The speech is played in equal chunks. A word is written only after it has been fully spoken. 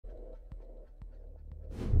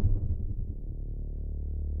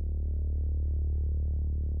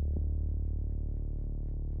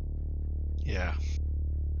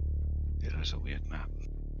That's a weird map.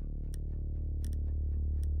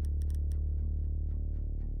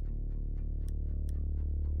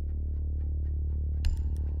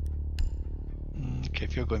 Okay,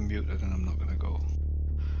 if you're going muted, then I'm not going to go.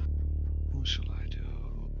 What shall I do?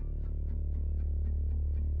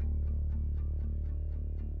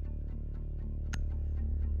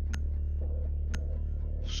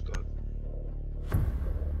 Scott.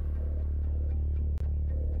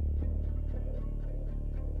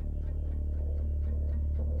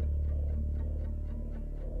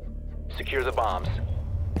 Secure the bombs.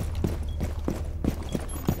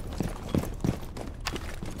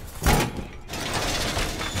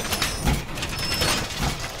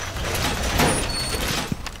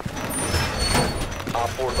 Op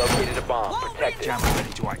 4 located a bomb. Protect it. Jammer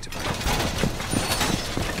ready to activate.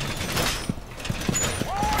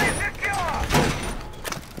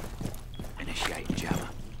 Initiate jammer.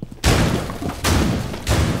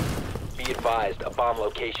 Be advised, a bomb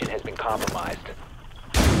location has been compromised.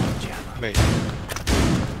 Jammer. Wait.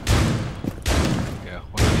 Yeah,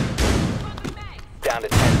 what again? Down to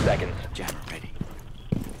 10 seconds. Jammer ready.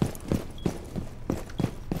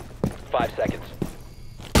 5 seconds.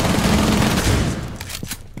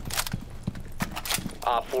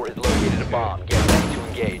 Op 4 has located a bomb. Get ready to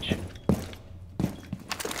engage.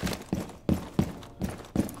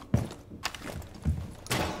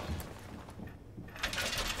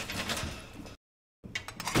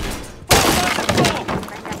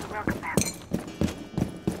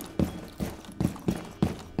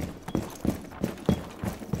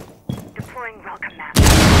 Deploying welcome map.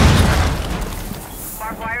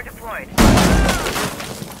 Barbed wire deployed.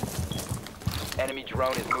 Enemy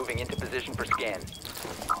drone is moving into position for scan.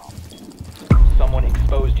 Someone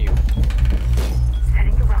exposed you.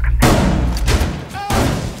 Setting the welcome map.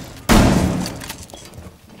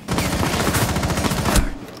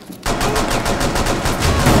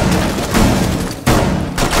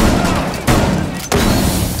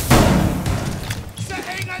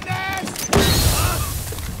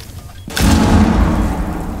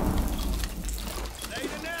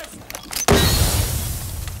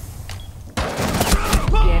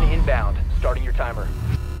 Scan inbound. Starting your timer.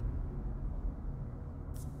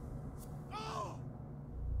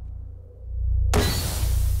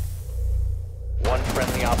 One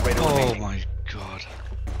friendly operator Oh remaining. my god.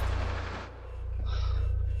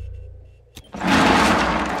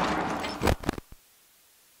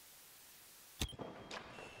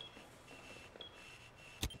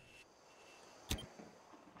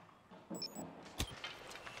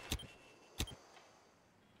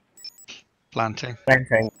 Planting.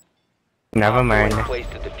 Planting. Never mind. Someone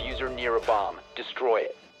placed a diffuser near a bomb. Destroy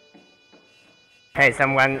it. Hey,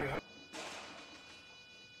 someone.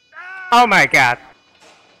 Oh my god.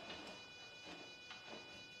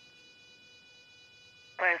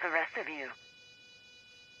 Where's the rest of you?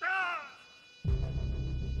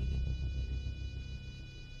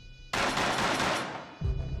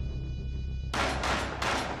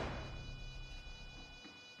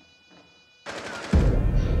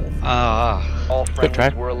 Ah, All friendlies try.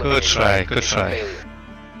 were eliminated. Good try, good Mission try. failure.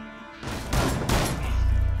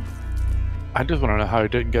 I just want to know how he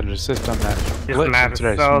didn't get an assist on that. This glitch map is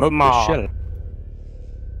considering I so smoked the small. shit.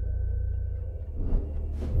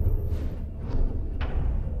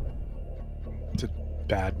 It's a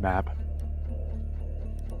bad map.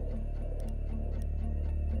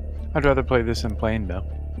 I'd rather play this in plane though.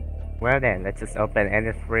 Well then, let's just open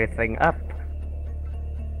everything up.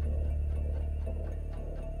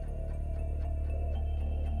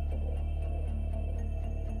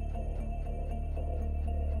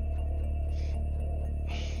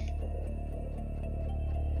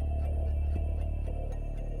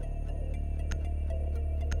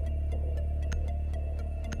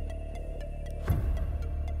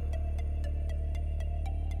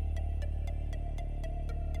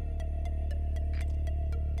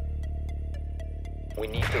 We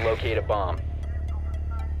need to locate a bomb.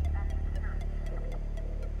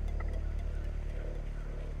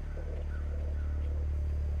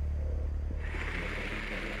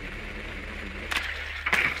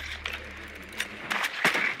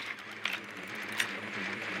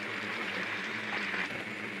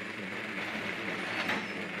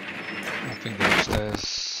 I think they're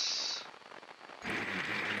upstairs.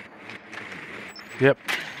 Yep.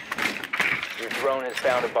 Your drone has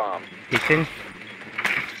found a bomb. Kitchen?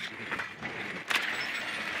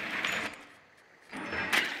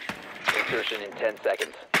 Insertion in 10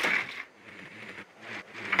 seconds.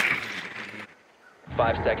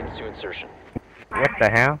 5 seconds to insertion. What the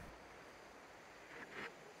hell?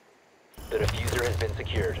 The diffuser has been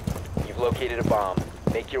secured. You've located a bomb.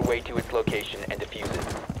 Make your way to its location and defuse it.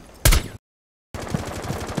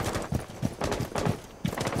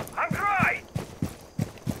 I'm dry!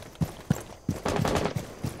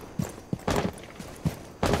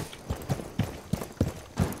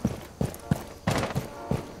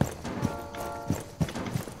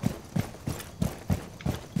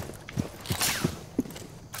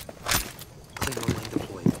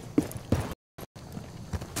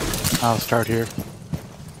 I'll start here.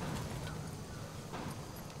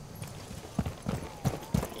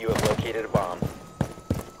 You have located a bomb.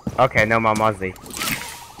 Okay, no more Mozzie.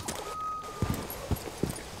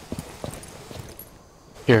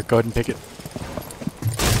 Here, go ahead and pick it.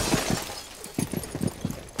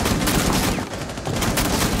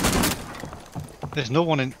 There's no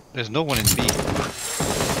one in B.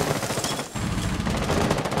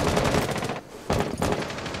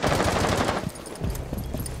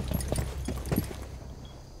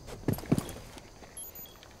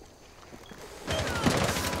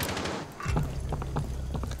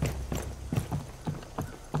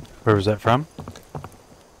 Where was that from?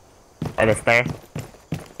 At the stair.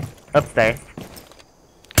 Upstairs.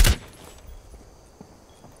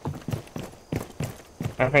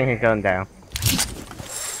 I think he's going down.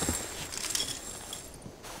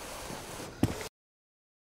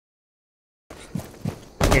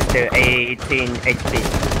 He's to 18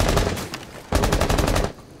 HP.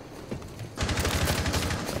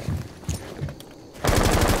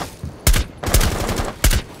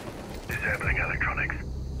 Disabling electronics.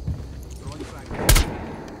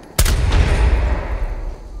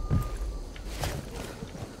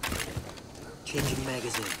 Changing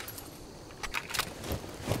magazine.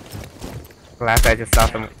 Last I just saw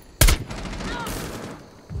some.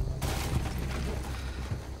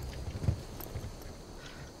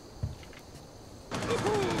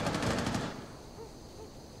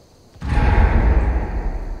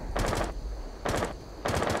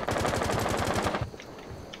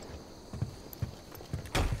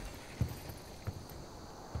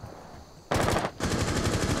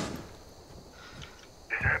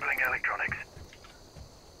 Disabling electronics.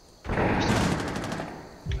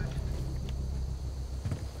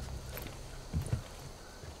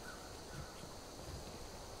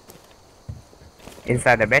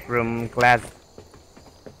 Inside the bedroom glass.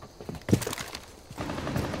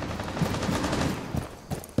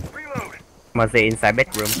 Reload. Mozzie inside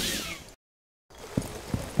bedroom.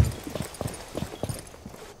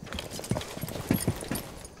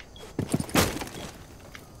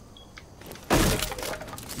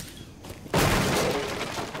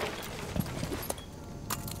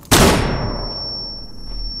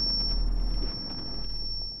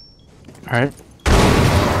 Alright.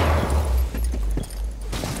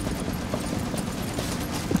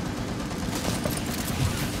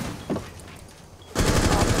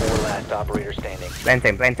 Four last operator standing.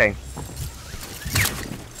 Planting, planting.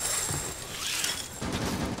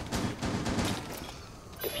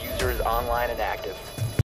 Diffuser is online and active.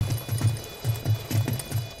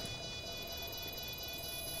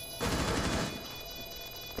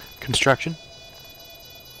 Construction.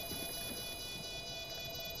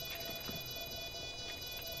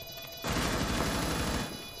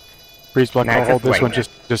 Breeze block, Nah, I'll hold just this one, wait.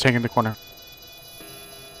 just hang in the corner.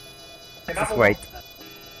 Just wait.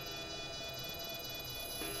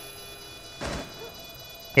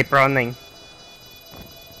 Keep running.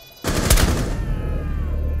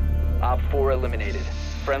 Op 4 eliminated.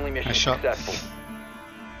 Friendly mission Nice shot. successful.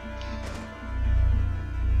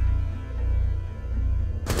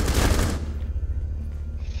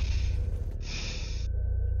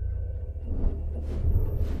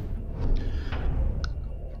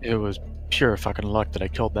 It was pure fucking luck that I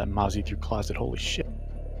killed that Mozzie through closet, holy shit.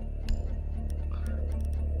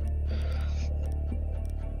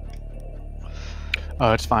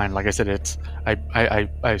 Oh, it's fine. Like I said, it's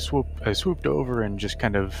I swooped over and just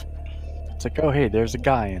kind of, it's like, oh hey, there's a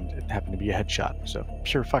guy, and it happened to be a headshot. So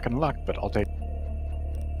pure fucking luck, but I'll take.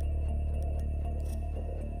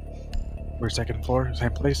 We're second floor,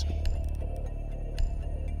 same place.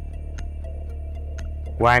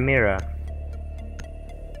 Why mirror?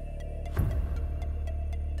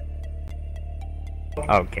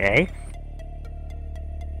 Okay.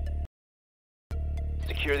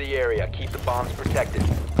 Secure the area. Keep the bombs protected.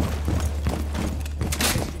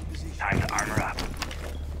 Time to armor up.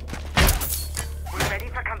 We're ready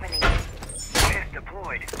for company. Gas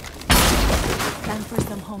deployed. Time for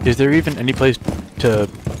some home. Is there even any place to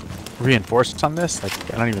reinforce on this?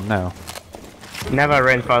 Like, I don't even know. Never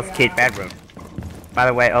reinforce kid bedroom. By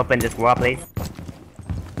the way, open this wall, please.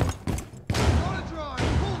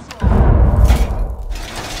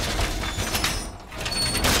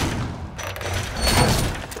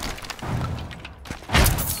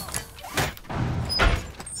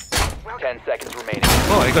 10 seconds remaining.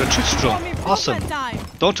 Oh, I got a twist drone. Home improvement Awesome. time.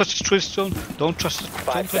 Don't touch the twist drone. Don't touch it. 5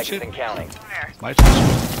 Don't touch seconds it. and counting. My twist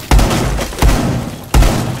drone.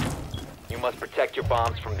 You must protect your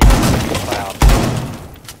bombs from being used by ops.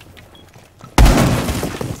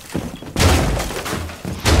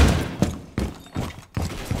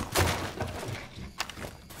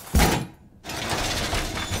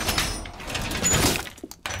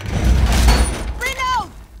 Reload.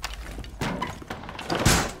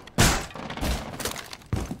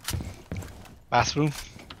 Bathroom.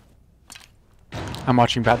 I'm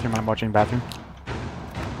watching bathroom. I'm watching bathroom.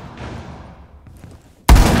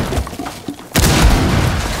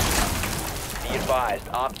 Be advised,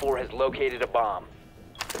 Op 4 has located a bomb.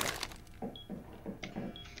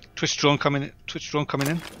 Twist drone coming in. Twist drone coming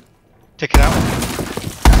in. Take it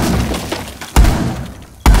out.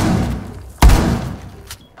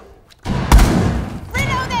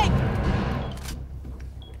 Reloading.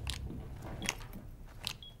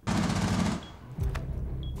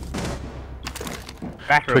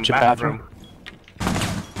 Bathroom, Twitch at bathroom.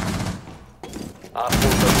 Op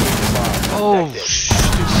 4 located a bomb. Oh, Protect it.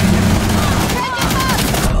 didn't see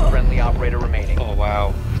it. One friendly operator remaining. Oh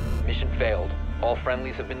wow. Mission failed. All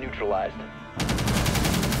friendlies have been neutralized.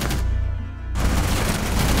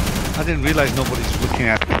 I didn't realize nobody's looking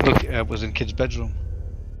at. Was in kid's bedroom.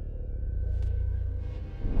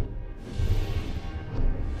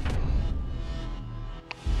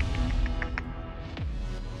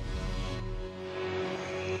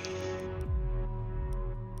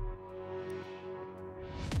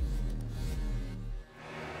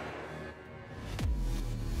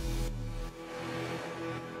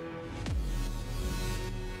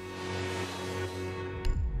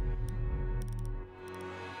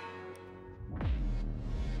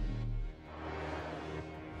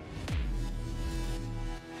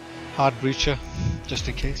 Hard breacher, just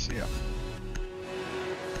in case. Yeah.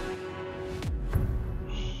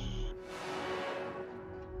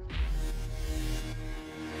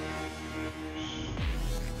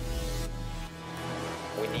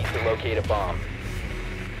 We need to locate a bomb.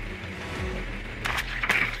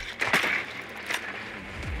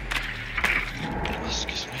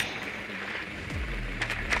 Excuse me.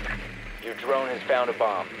 Your drone has found a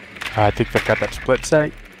bomb. I think they've got that split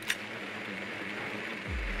site.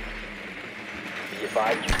 Be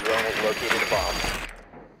advised, your drone has located a bomb.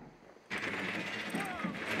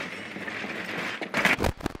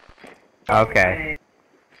 Okay.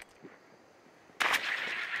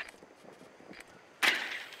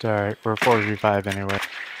 It's alright, we're 4v5 anyway.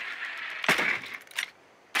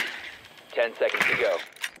 10 seconds to go.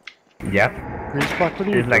 Yep. Respawn, what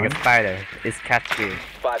are you It's like doing? a spider. It's catch you.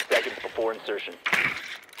 5 seconds before insertion.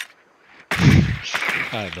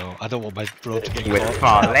 I don't know. I don't want my bro to get With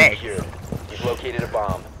caught. far legs. Secure. You've located a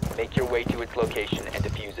bomb. Make your way to its location and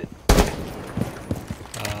defuse it.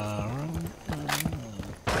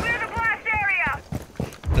 Clear the blast area!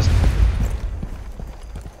 This-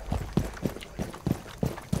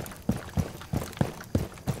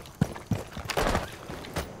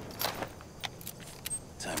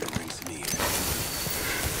 Time to bring some heat.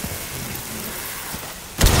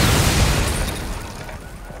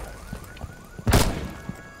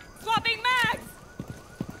 Swapping mags.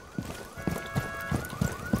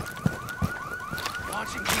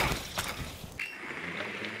 Launching drone.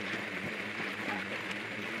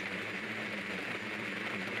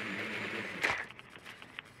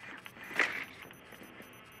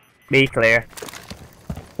 Be clear.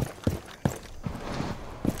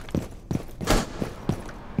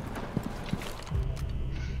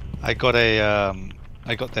 I got a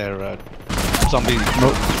I got their zombie.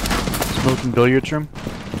 Smoking billiards room.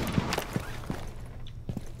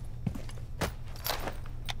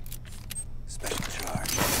 Special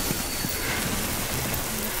charge.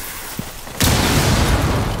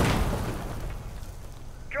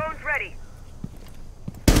 Drone's ready.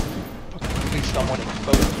 Someone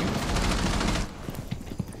exposed you.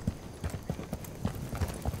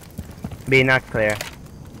 Be not clear.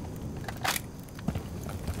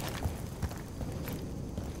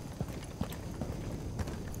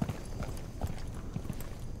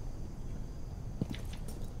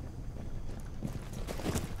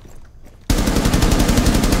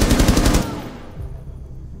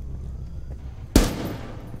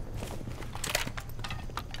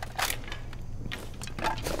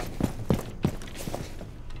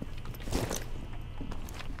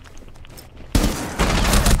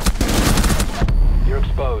 You're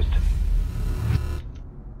exposed.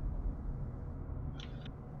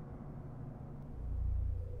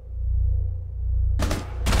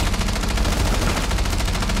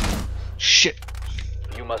 Shit.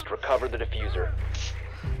 You must recover the diffuser.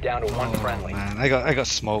 Down to one Oh friendly. man, I got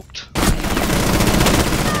smoked.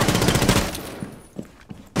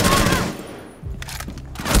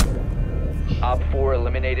 Op 4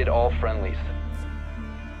 eliminated all friendlies.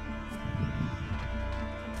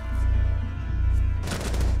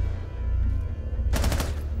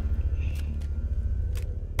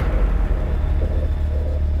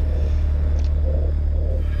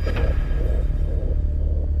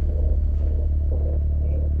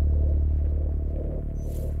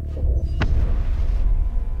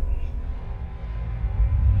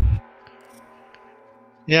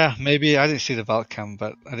 Yeah, maybe I didn't see the vault cam,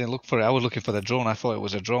 but I didn't look for it. I was looking for the drone. I thought it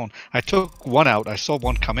was a drone. I took one out. I saw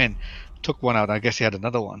one come in. Took one out. I guess he had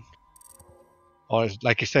another one. Or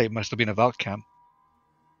like you say, it must have been a vault cam.